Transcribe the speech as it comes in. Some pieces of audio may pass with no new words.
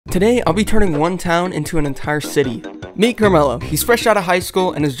Today, I'll be turning one town into an entire city. Meet Carmelo. He's fresh out of high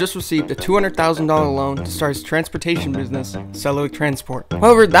school and has just received a $200,000 loan to start his transportation business, Selawik Transport.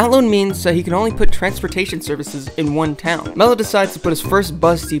 However, that loan means that he can only put transportation services in one town. Melo decides to put his first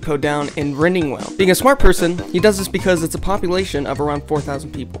bus depot down in Rendingwell. Being a smart person, he does this because it's a population of around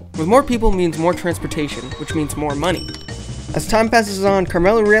 4,000 people. With more people means more transportation, which means more money. As time passes on,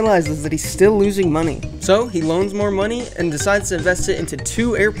 Carmelo realizes that he's still losing money. So, he loans more money and decides to invest it into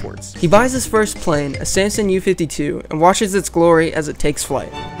 2 airports. He buys his first plane, a Samsung U-52, and watches its glory as it takes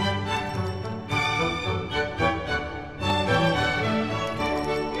flight.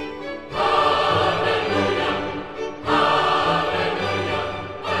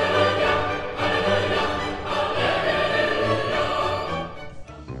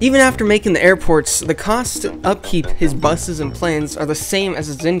 Even after making the airports, the costs to upkeep his buses and planes are the same as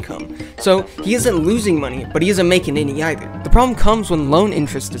his income. So he isn't losing money, but he isn't making any either. The problem comes when loan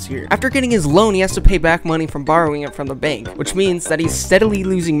interest is here. After getting his loan, he has to pay back money from borrowing it from the bank, which means that he's steadily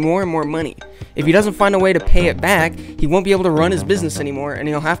losing more and more money. If he doesn't find a way to pay it back, he won't be able to run his business anymore and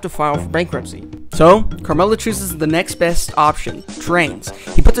he'll have to file for bankruptcy. So, Carmelo chooses the next best option, trains.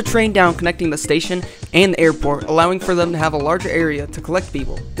 He puts a train down connecting the station and the airport, allowing for them to have a larger area to collect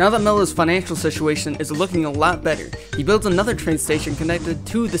people. Now that Melo's financial situation is looking a lot better, he builds another train station connected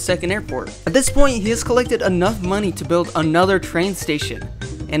to the second airport. At this point, he has collected enough money to build another train station,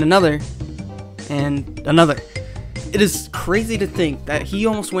 and another, and another. It is crazy to think that he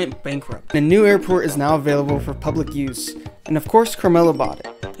almost went bankrupt. A new airport is now available for public use, and of course Carmelo bought it.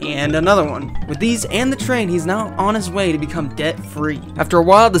 And another one. With these and the train, he's now on his way to become debt-free. After a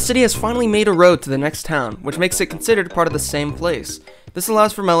while, the city has finally made a road to the next town, which makes it considered part of the same place. This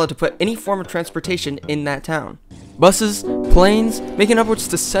allows for Melo to put any form of transportation in that town. Buses, planes, making upwards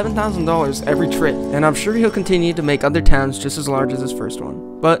to $7,000 every trip, and I'm sure he'll continue to make other towns just as large as his first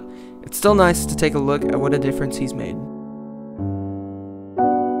one. But it's still nice to take a look at what a difference he's made.